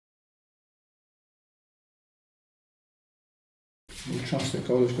We trust that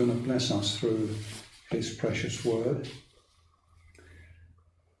God is going to bless us through his precious word.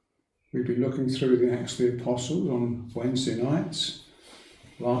 We've been looking through the Acts of the Apostles on Wednesday nights.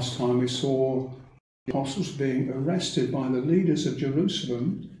 Last time we saw the apostles being arrested by the leaders of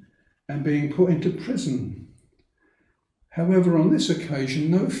Jerusalem and being put into prison. However, on this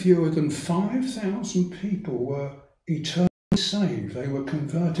occasion, no fewer than 5,000 people were eternally saved. They were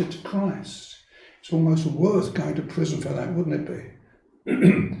converted to Christ. It's almost worth going to prison for that, wouldn't it be?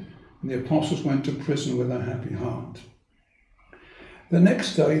 And the apostles went to prison with a happy heart. The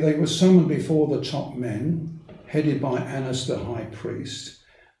next day they were summoned before the top men, headed by Annas the high priest,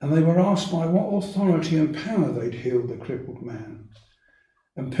 and they were asked by what authority and power they'd healed the crippled man.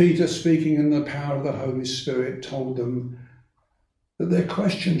 And Peter, speaking in the power of the Holy Spirit, told them that their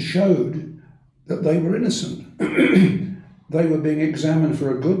question showed that they were innocent. They were being examined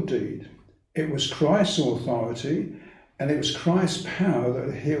for a good deed. It was Christ's authority and it was Christ's power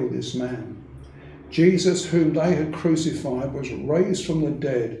that had healed this man. Jesus, whom they had crucified, was raised from the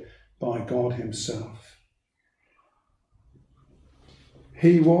dead by God himself.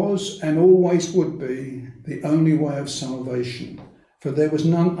 He was and always would be the only way of salvation, for there was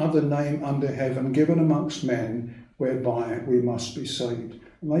none other name under heaven given amongst men whereby we must be saved.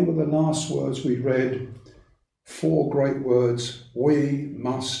 And they were the last words we read, 4 great words, we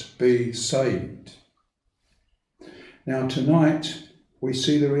must be saved. Now tonight we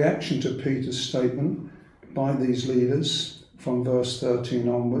see the reaction to Peter's statement by these leaders from verse 13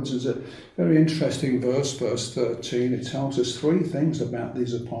 onwards. It's a very interesting verse, verse 13. It tells us 3 things about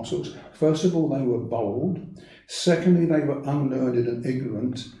these apostles. First of all, they were bold. Secondly, they were unlearned and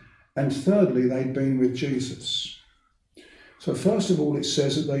ignorant. And thirdly, they'd been with Jesus. So first of all, it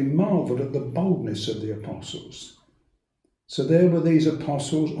says that they marvelled at the boldness of the apostles. So there were these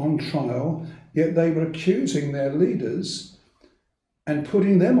apostles on trial, yet they were accusing their leaders and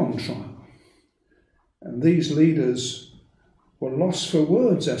putting them on trial. And these leaders were lost for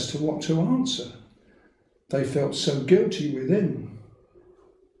words as to what to answer. They felt so guilty within.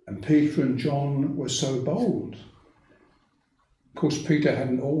 And Peter and John were so bold. Of course, Peter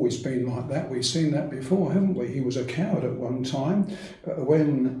hadn't always been like that. We've seen that before, haven't we? He was a coward at one time.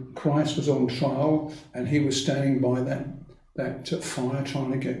 When Christ was on trial and he was standing by that fire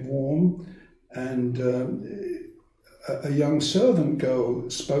trying to get warm, and a young servant girl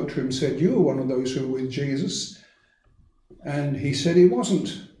spoke to him and said, you were one of those who were with Jesus. And he said he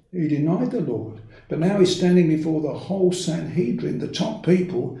wasn't. He denied the Lord. But now he's standing before the whole Sanhedrin, the top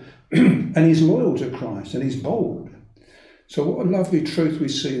people, and he's loyal to Christ and he's bold. So what a lovely truth we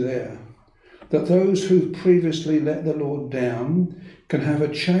see there, that those who've previously let the Lord down can have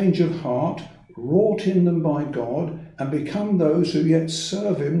a change of heart wrought in them by God and become those who yet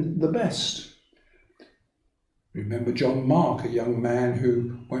serve him the best. Remember John Mark, a young man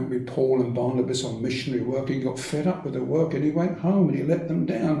who went with Paul and Barnabas on missionary work. He got fed up with the work and he went home and he let them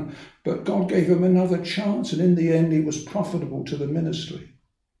down. But God gave him another chance, and in the end he was profitable to the ministry.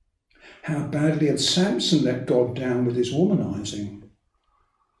 How badly had Samson let God down with his womanizing.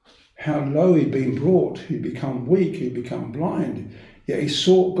 How low he'd been brought. He'd become weak, he'd become blind. Yet he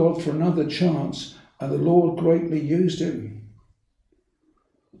sought God for another chance, and the Lord greatly used him.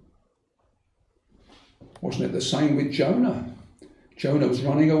 Wasn't it the same with Jonah? Jonah was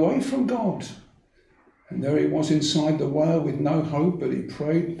running away from God. And there he was inside the whale with no hope, but he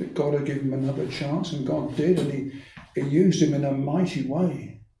prayed that God would give him another chance, and God did, and he used him in a mighty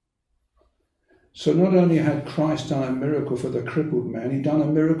way. So not only had Christ done a miracle for the crippled man, he'd done a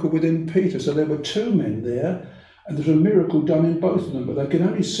miracle within Peter. So there were 2 men there, and there's a miracle done in both of them, but they could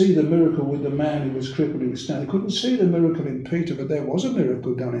only see the miracle with the man who was crippled and was standing. They couldn't see the miracle in Peter, but there was a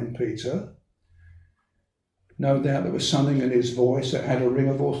miracle done in Peter. No doubt there was something in his voice that had a ring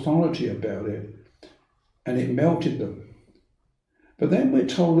of authority about it, and it melted them. But then we're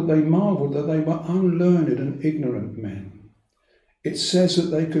told that they marvelled that they were unlearned and ignorant men. It says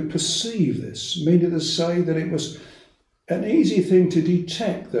that they could perceive this, meaning to say that it was an easy thing to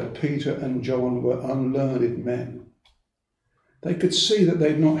detect that Peter and John were unlearned men. They could see that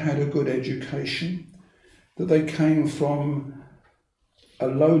they'd not had a good education, that they came from a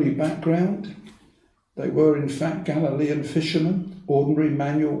lowly background. They were in fact Galilean fishermen, ordinary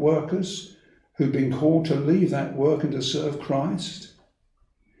manual workers who'd been called to leave that work and to serve Christ.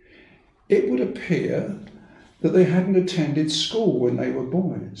 It would appear that they hadn't attended school when they were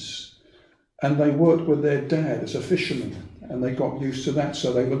boys, and they worked with their dad as a fisherman, and they got used to that,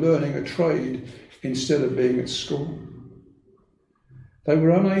 so they were learning a trade instead of being at school. They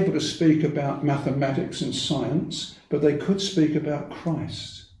were unable to speak about mathematics and science, but they could speak about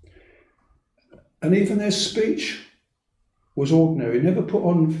Christ. And even their speech was ordinary, never put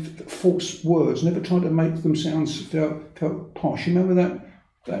on false words, never tried to make them felt posh. You remember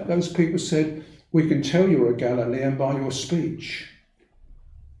that those people said, "We can tell you're a Galilean by your speech."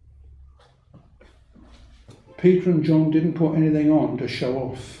 Peter and John didn't put anything on to show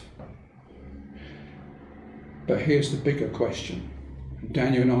off. But here's the bigger question.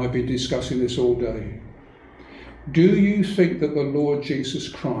 Daniel and I have been discussing this all day. Do you think that the Lord Jesus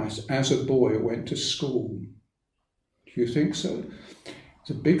Christ, as a boy, went to school? Do you think so? It's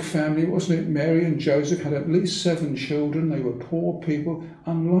a big family, wasn't it? Mary and Joseph had at least 7 children. They were poor people.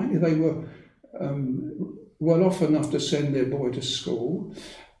 Unlikely they were well off enough to send their boy to school.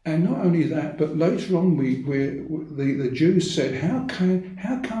 And not only that, but later on the Jews said,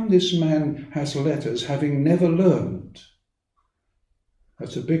 how come this man has letters having never learned?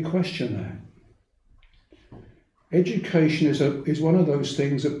 That's a big question there. Education is one of those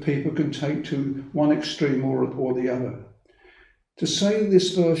things that people can take to one extreme or the other. To say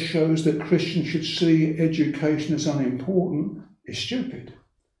this verse shows that Christians should see education as unimportant is stupid.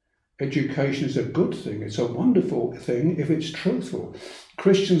 Education is a good thing. It's a wonderful thing if it's truthful.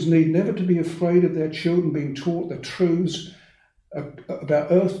 Christians need never to be afraid of their children being taught the truths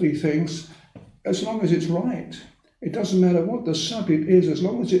about earthly things as long as it's right. It doesn't matter what the subject is, as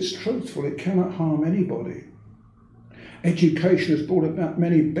long as it's truthful, it cannot harm anybody. Education has brought about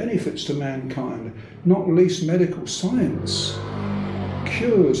many benefits to mankind, not least medical science,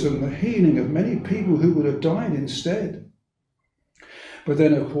 cures and the healing of many people who would have died instead. But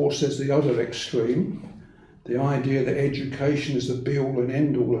then, of course, there's the other extreme, the idea that education is the be-all and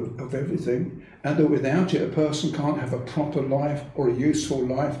end-all of everything, and that without it a person can't have a proper life or a useful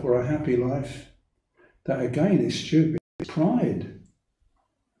life or a happy life. That again is stupid. It's pride.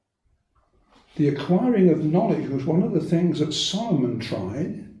 The acquiring of knowledge was one of the things that Solomon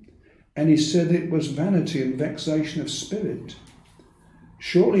tried, and he said it was vanity and vexation of spirit.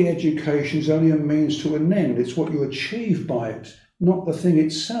 Surely education is only a means to an end. It's what you achieve by it, not the thing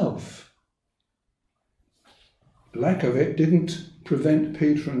itself. Lack of it didn't prevent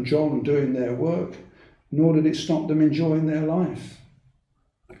Peter and John doing their work, nor did it stop them enjoying their life.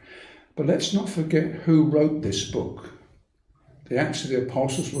 But let's not forget who wrote this book. The Acts of the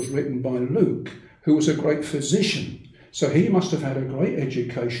Apostles was written by Luke, who was a great physician. So he must have had a great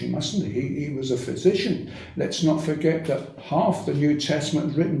education, mustn't he? He was a physician. Let's not forget that half the New Testament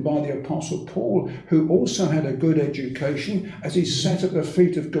was written by the Apostle Paul, who also had a good education as he sat at the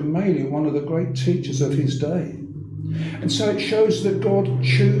feet of Gamaliel, one of the great teachers of his day. And so it shows that God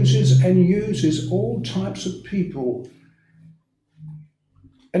chooses and uses all types of people.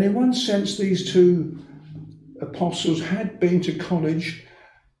 And in one sense, these two apostles had been to college.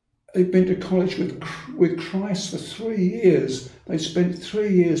 They'd been to college with Christ for 3 years. They spent 3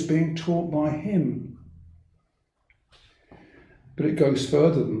 years being taught by him. But it goes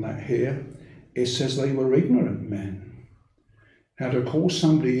further than that here. It says they were ignorant men. Now, to call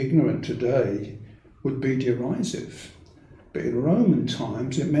somebody ignorant today would be derisive. But in Roman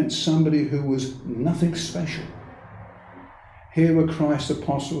times, it meant somebody who was nothing special. Here were Christ's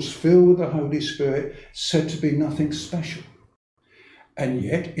apostles, filled with the Holy Spirit, said to be nothing special. And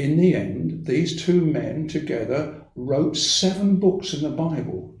yet, in the end, these two men together wrote 7 books in the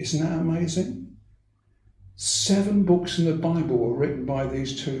Bible. Isn't that amazing? 7 books in the Bible were written by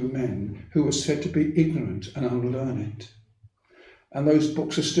these two men who were said to be ignorant and unlearned. And those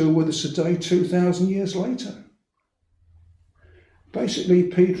books are still with us today, 2,000 years later. Basically,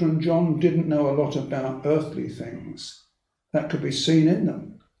 Peter and John didn't know a lot about earthly things. That could be seen in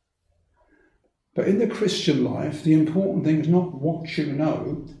them. But in the Christian life, the important thing is not what you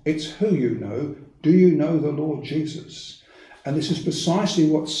know, it's who you know. Do you know the Lord Jesus? And this is precisely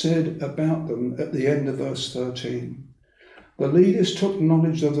what's said about them at the end of verse 13. The leaders took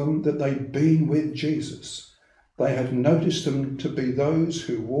knowledge of them that they'd been with Jesus. They had noticed them to be those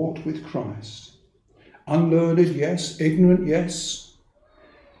who walked with Christ. Unlearned, yes. Ignorant, yes.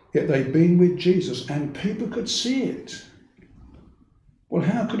 Yet they'd been with Jesus, and people could see it. Well,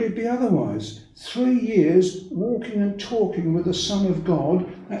 how could it be otherwise? 3 years walking and talking with the Son of God,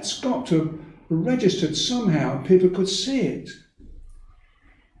 that's got to have registered somehow. People could see it.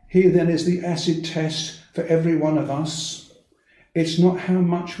 Here then is the acid test for every one of us. It's not how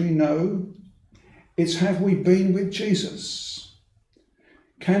much we know, it's have we been with Jesus?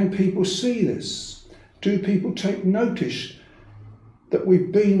 Can people see this? Do people take notice that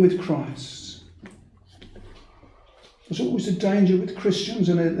we've been with Christ? There's always a danger with Christians,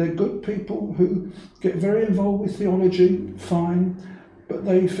 and they're good people who get very involved with theology, fine, but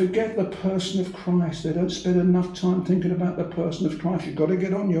they forget the person of Christ. They don't spend enough time thinking about the person of Christ. You've got to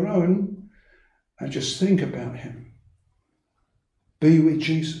get on your own and just think about him. be with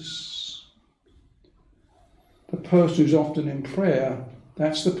Jesus. The person who's often in prayer,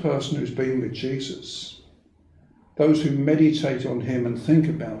 that's the person who's been with Jesus. Those who meditate on him and think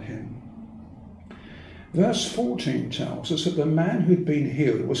about him. Verse 14 tells us that the man who'd been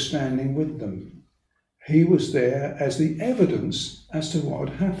healed was standing with them. He was there as the evidence as to what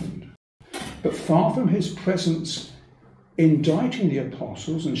had happened. But far from his presence indicting the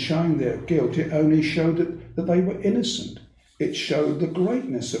apostles and showing their guilt, it only showed that they were innocent. It showed the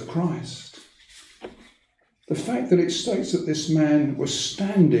greatness of Christ. The fact that it states that this man was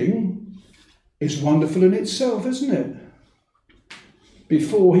standing is wonderful in itself, isn't it?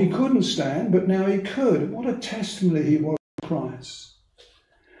 Before he couldn't stand, but now he could. What a testimony he was to Christ.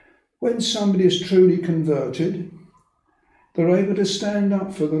 When somebody is truly converted, they're able to stand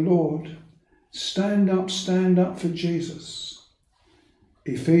up for the Lord. Stand up for Jesus.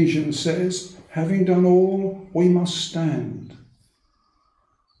 Ephesians says, having done all, we must stand.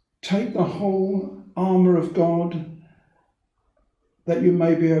 Take the whole armour of God that you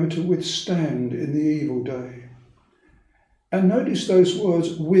may be able to withstand in the evil day. And notice those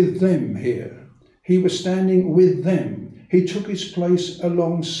words, with them, here. He was standing with them. He took his place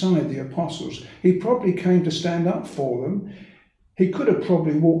alongside the apostles. He probably came to stand up for them. He could have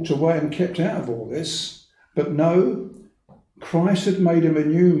probably walked away and kept out of all this. But no, Christ had made him a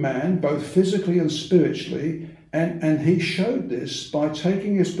new man, both physically and spiritually. And he showed this by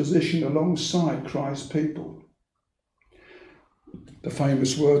taking his position alongside Christ's people. The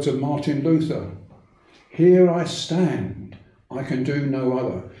famous words of Martin Luther, "Here I stand, I can do no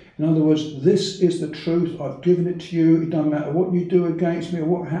other." In other words, this is the truth, I've given it to you, it doesn't matter what you do against me or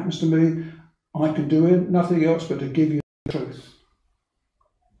what happens to me, I can do nothing else but to give you the truth.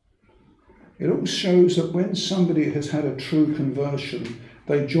 It all shows that when somebody has had a true conversion,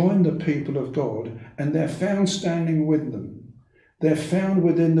 they join the people of God and they're found standing with them. They're found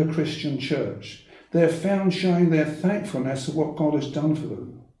within the Christian church. They're found showing their thankfulness for what God has done for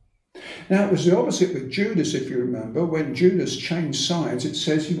them. Now, it was the opposite with Judas, if you remember. When Judas changed sides, it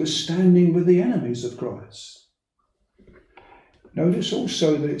says he was standing with the enemies of Christ. Notice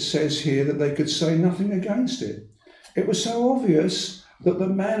also that it says here that they could say nothing against it. It was so obvious that the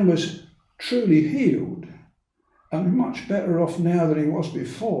man was truly healed and much better off now than he was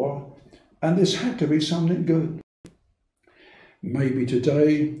before, and this had to be something good. Maybe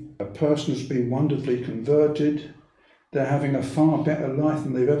today a person has been wonderfully converted, they're having a far better life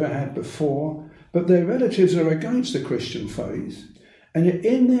than they've ever had before, but their relatives are against the Christian faith, and yet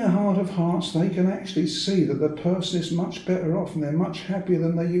in their heart of hearts they can actually see that the person is much better off and they're much happier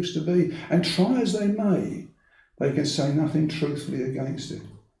than they used to be, and try as they may, they can say nothing truthfully against it.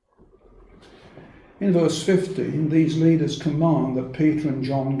 In verse 15, these leaders command that Peter and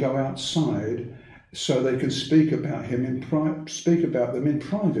John go outside so they can speak about them in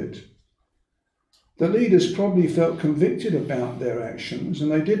private. The leaders probably felt convicted about their actions,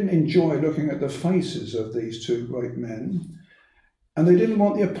 and they didn't enjoy looking at the faces of these two great men, and they didn't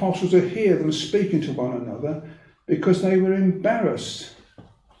want the apostles to hear them speaking to one another because they were embarrassed.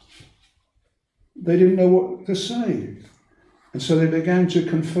 They didn't know what to say. And so they began to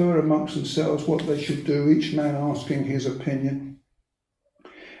confer amongst themselves what they should do, each man asking his opinion.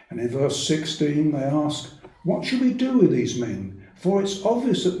 And in verse 16 they ask, what should we do with these men? For it's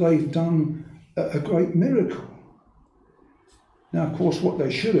obvious that they've done a great miracle. Now, of course, what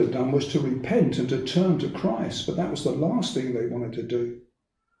they should have done was to repent and to turn to Christ, but that was the last thing they wanted to do.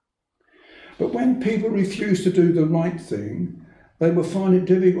 But when people refuse to do the right thing, they will find it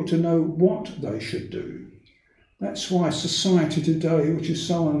difficult to know what they should do. That's why society today, which is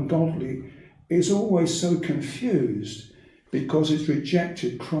so ungodly, is always so confused, because it's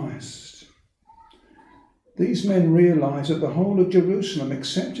rejected Christ. These men realised that the whole of Jerusalem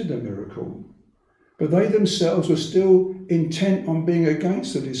accepted the miracle, but they themselves were still intent on being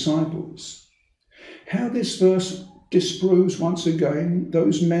against the disciples. How this verse disproves once again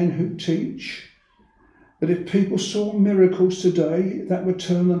those men who teach that if people saw miracles today, that would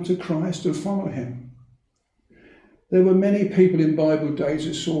turn them to Christ and follow him. There were many people in Bible days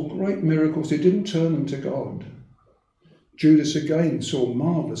who saw great miracles, it didn't turn them to God. Judas again saw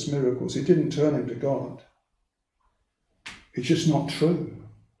marvellous miracles, it didn't turn him to God. It's just not true.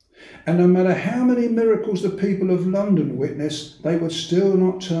 And no matter how many miracles the people of London witnessed, they would still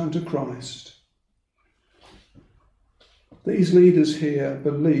not turn to Christ. These leaders here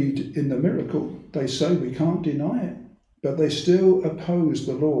believed in the miracle. They say we can't deny it, but they still opposed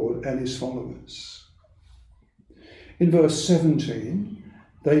the Lord and his followers. In verse 17,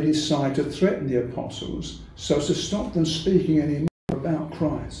 they decide to threaten the apostles so as to stop them speaking any more about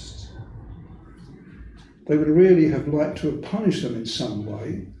Christ. They would really have liked to have punished them in some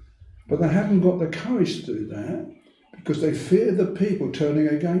way, but they haven't got the courage to do that because they fear the people turning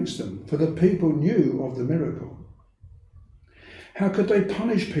against them, for the people knew of the miracle. How could they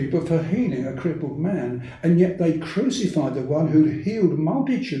punish people for healing a crippled man, and yet they crucified the one who'd healed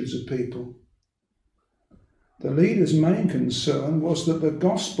multitudes of people? The leader's main concern was that the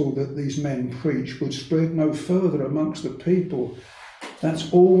gospel that these men preached would spread no further amongst the people.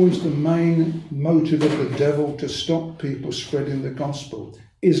 That's always the main motive of the devil, to stop people spreading the gospel.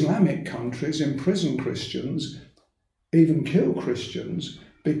 Islamic countries imprison Christians, even kill Christians,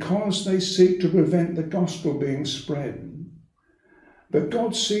 because they seek to prevent the gospel being spread. But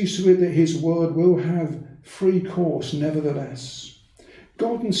God sees to it that his word will have free course nevertheless.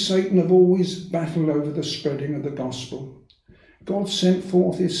 God and Satan have always battled over the spreading of the gospel. God sent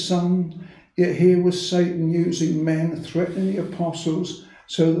forth his Son, yet here was Satan using men, threatening the apostles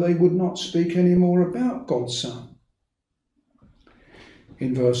so that they would not speak any more about God's Son.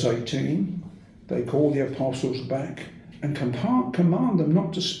 In verse 18, they call the apostles back and command them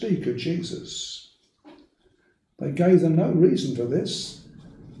not to speak of Jesus. They gave them no reason for this.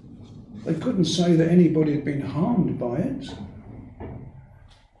 They couldn't say that anybody had been harmed by it.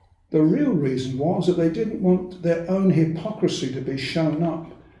 The real reason was that they didn't want their own hypocrisy to be shown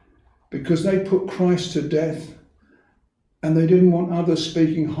up, because they put Christ to death and they didn't want others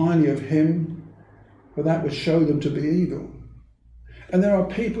speaking highly of him, for that would show them to be evil. And there are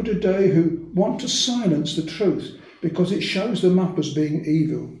people today who want to silence the truth because it shows them up as being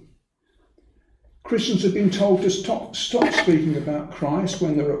evil. Christians have been told to stop speaking about Christ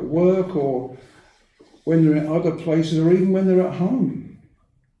when they're at work or when they're in other places or even when they're at home,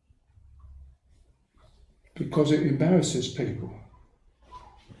 because it embarrasses people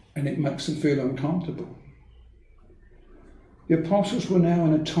and it makes them feel uncomfortable. The apostles were now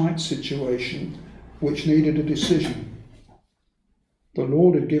in a tight situation which needed a decision. The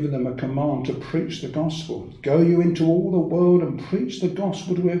Lord had given them a command to preach the gospel. Go you into all the world and preach the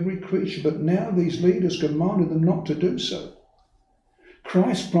gospel to every creature. But now these leaders commanded them not to do so.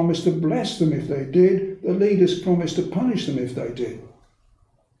 Christ promised to bless them if they did. The leaders promised to punish them if they did.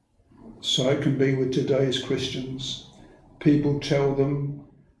 So it can be with today's Christians. People tell them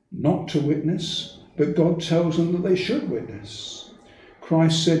not to witness, but God tells them that they should witness.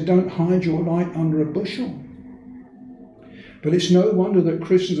 Christ said, don't hide your light under a bushel. But it's no wonder that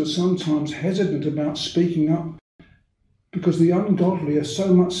Christians are sometimes hesitant about speaking up, because the ungodly are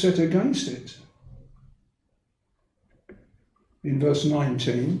so much set against it. In verse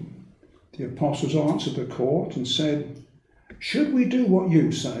 19, the apostles answered the court and said, should we do what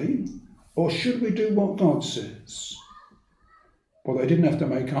you say, or should we do what God says? Well, they didn't have to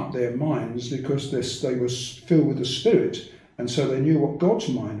make up their minds, because they were filled with the Spirit, and so they knew what God's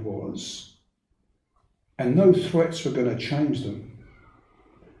mind was. And no threats were going to change them.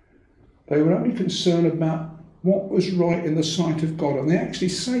 They were only concerned about what was right in the sight of God. And they actually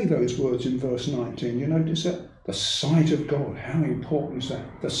say those words in verse 19. You notice that? The sight of God. How important is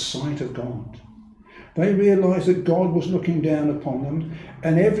that? The sight of God. They realised that God was looking down upon them,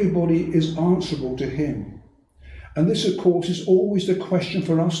 and everybody is answerable to him. And this, of course, is always the question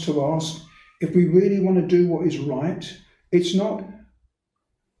for us to ask. If we really want to do what is right, it's not,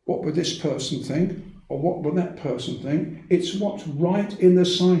 what would this person think? Or what will that person think? It's what's right in the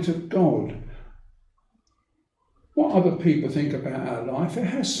sight of God. What other people think about our life, it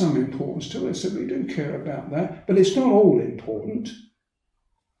has some importance to us, and we do care about that, but it's not all important.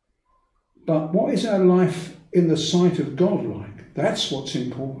 But what is our life in the sight of God like? That's what's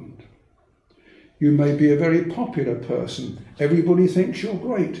important. You may be a very popular person. Everybody thinks you're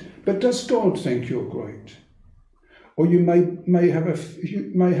great, but does God think you're great? Or you may have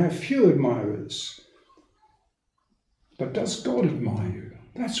few admirers. But does God admire you?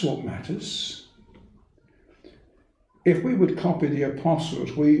 That's what matters. If we would copy the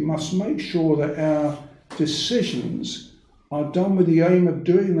apostles, we must make sure that our decisions are done with the aim of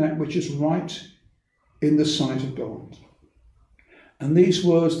doing that which is right in the sight of God. And these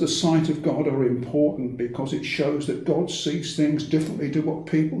words, the sight of God, are important because it shows that God sees things differently to what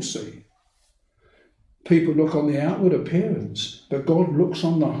people see. People look on the outward appearance, but God looks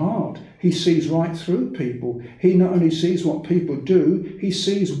on the heart. He sees right through people. He not only sees what people do, he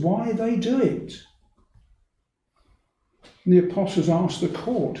sees why they do it. And the apostles asked the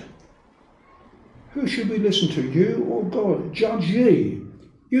court, who should we listen to, you or God? Judge ye.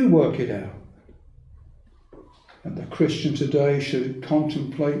 You work it out. And the Christian today should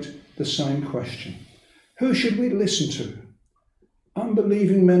contemplate the same question. Who should we listen to?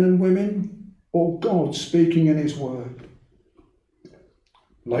 Unbelieving men and women, or God speaking in his word?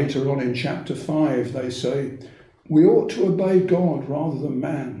 Later on in chapter 5, they say, we ought to obey God rather than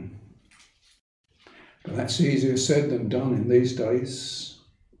man. But that's easier said than done in these days.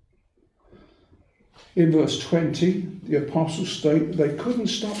 In verse 20, the apostles state that they couldn't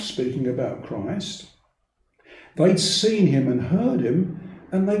stop speaking about Christ. They'd seen him and heard him,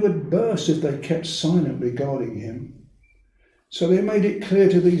 and they would burst if they kept silent regarding him. So they made it clear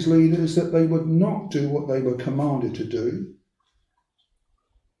to these leaders that they would not do what they were commanded to do.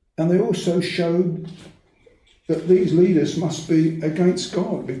 And they also showed that these leaders must be against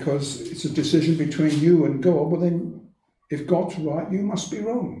God, because it's a decision between you and God. Well, then, if God's right, you must be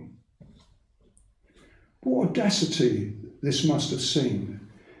wrong. What audacity this must have seemed,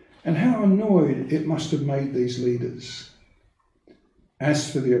 and how annoyed it must have made these leaders.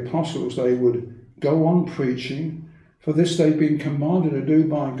 As for the apostles, they would go on preaching, for this they'd been commanded to do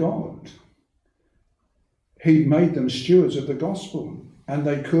by God. He'd made them stewards of the gospel, and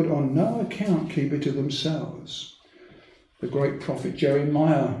they could on no account keep it to themselves. The great prophet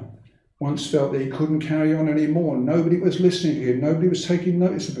Jeremiah once felt that he couldn't carry on anymore. Nobody was listening to him. Nobody was taking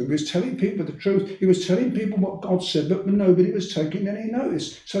notice of him. He was telling people the truth. He was telling people what God said, but nobody was taking any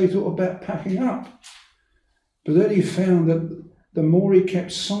notice. So he thought about packing up. But then he found that the more he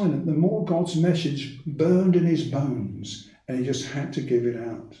kept silent, the more God's message burned in his bones, and he just had to give it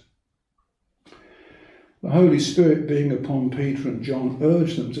out. The Holy Spirit, being upon Peter and John,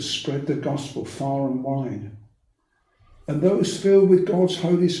 urged them to spread the gospel far and wide. And those filled with God's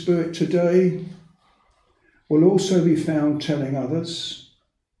Holy Spirit today will also be found telling others.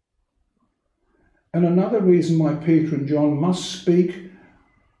 And another reason why Peter and John must speak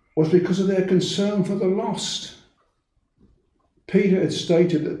was because of their concern for the lost. Peter had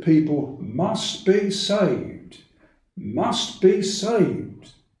stated that people must be saved, must be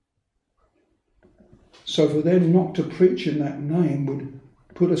saved. So for them not to preach in that name would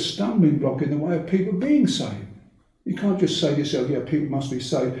put a stumbling block in the way of people being saved. You can't just say to yourself, yeah, people must be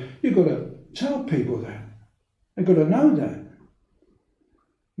saved. You've got to tell people that. They've got to know that.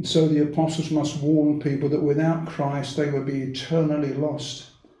 And so the apostles must warn people that without Christ they would be eternally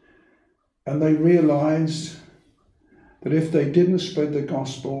lost. And they realised that if they didn't spread the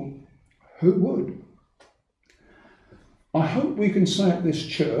gospel, who would? I hope we can say at this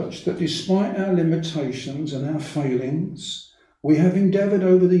church that despite our limitations and our failings, we have endeavoured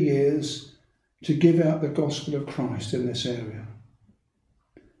over the years to give out the gospel of Christ in this area.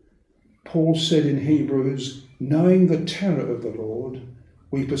 Paul said in Hebrews, knowing the terror of the Lord,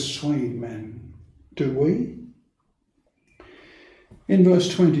 we persuade men. Do we? In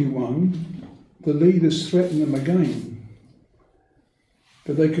verse 21, the leaders threaten them again,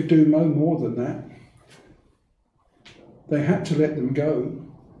 but they could do no more than that. They had to let them go.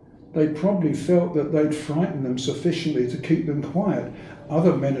 They probably felt that they'd frightened them sufficiently to keep them quiet.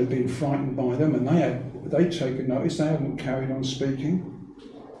 Other men had been frightened by them, and they'd taken notice. They hadn't carried on speaking.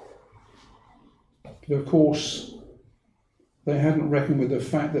 But of course, they hadn't reckoned with the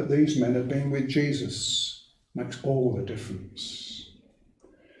fact that these men had been with Jesus. Makes all the difference.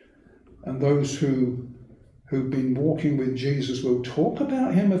 And those who've been walking with Jesus will talk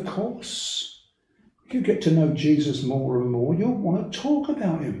about him, of course. If you get to know Jesus more and more, you'll want to talk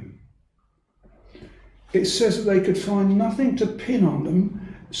about him. It says that they could find nothing to pin on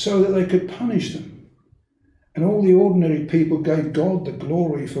them so that they could punish them. And all the ordinary people gave God the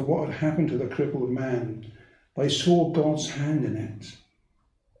glory for what had happened to the crippled man. They saw God's hand in it.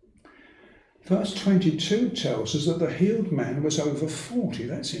 Verse 22 tells us that the healed man was over 40.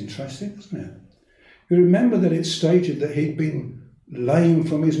 That's interesting, isn't it? You remember that it stated that he'd been lame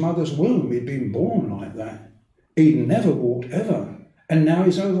from his mother's womb. He'd been born like that. He'd never walked ever. And now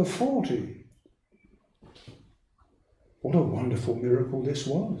he's over 40. What a wonderful miracle this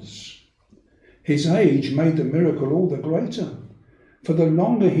was. His age made the miracle all the greater. For the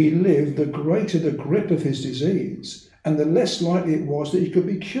longer he lived, the greater the grip of his disease, and the less likely it was that he could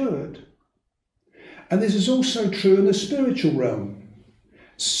be cured. And this is also true in the spiritual realm.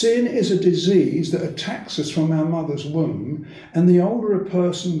 Sin is a disease that attacks us from our mother's womb, and the older a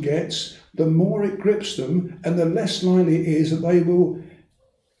person gets, the more it grips them, and the less likely it is that they will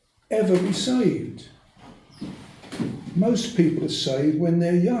ever be saved. Most people are saved when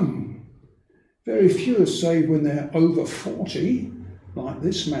they're young. Very few are saved when they're over 40, like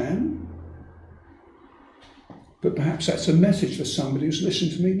this man. But perhaps that's a message for somebody who's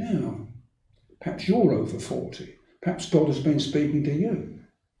listening to me now. Perhaps you're over 40. Perhaps God has been speaking to you.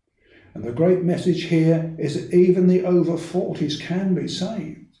 And the great message here is that even the over 40s can be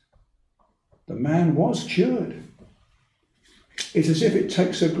saved. The man was cured. It's as if it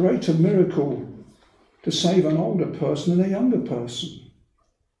takes a greater miracle to save an older person than a younger person.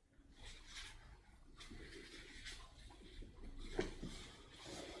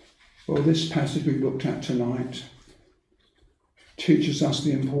 Well, this passage we looked at tonight teaches us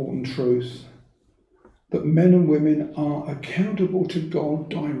the important truth that men and women are accountable to God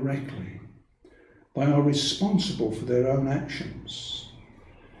directly. They are responsible for their own actions,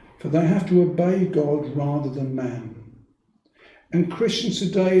 for they have to obey God rather than man. And Christians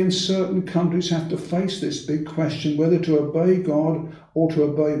today in certain countries have to face this big question whether to obey God or to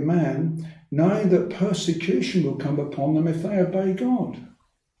obey man, knowing that persecution will come upon them if they obey God.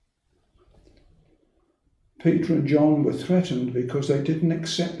 Peter and John were threatened because they didn't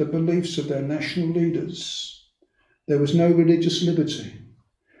accept the beliefs of their national leaders. There was no religious liberty.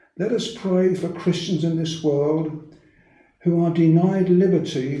 Let us pray for Christians in this world who are denied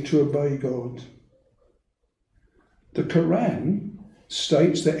liberty to obey God. The Quran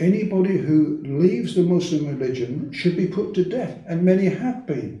states that anybody who leaves the Muslim religion should be put to death, and many have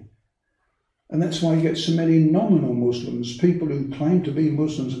been. And that's why you get so many nominal Muslims, people who claim to be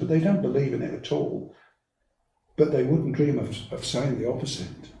Muslims, but they don't believe in it at all. But they wouldn't dream of saying the opposite.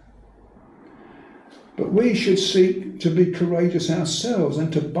 But we should seek to be courageous ourselves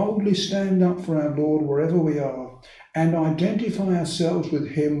and to boldly stand up for our Lord wherever we are and identify ourselves with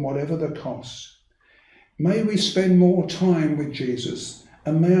him whatever the cost. May we spend more time with Jesus,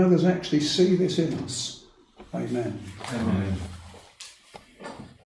 and may others actually see this in us. Amen. Amen.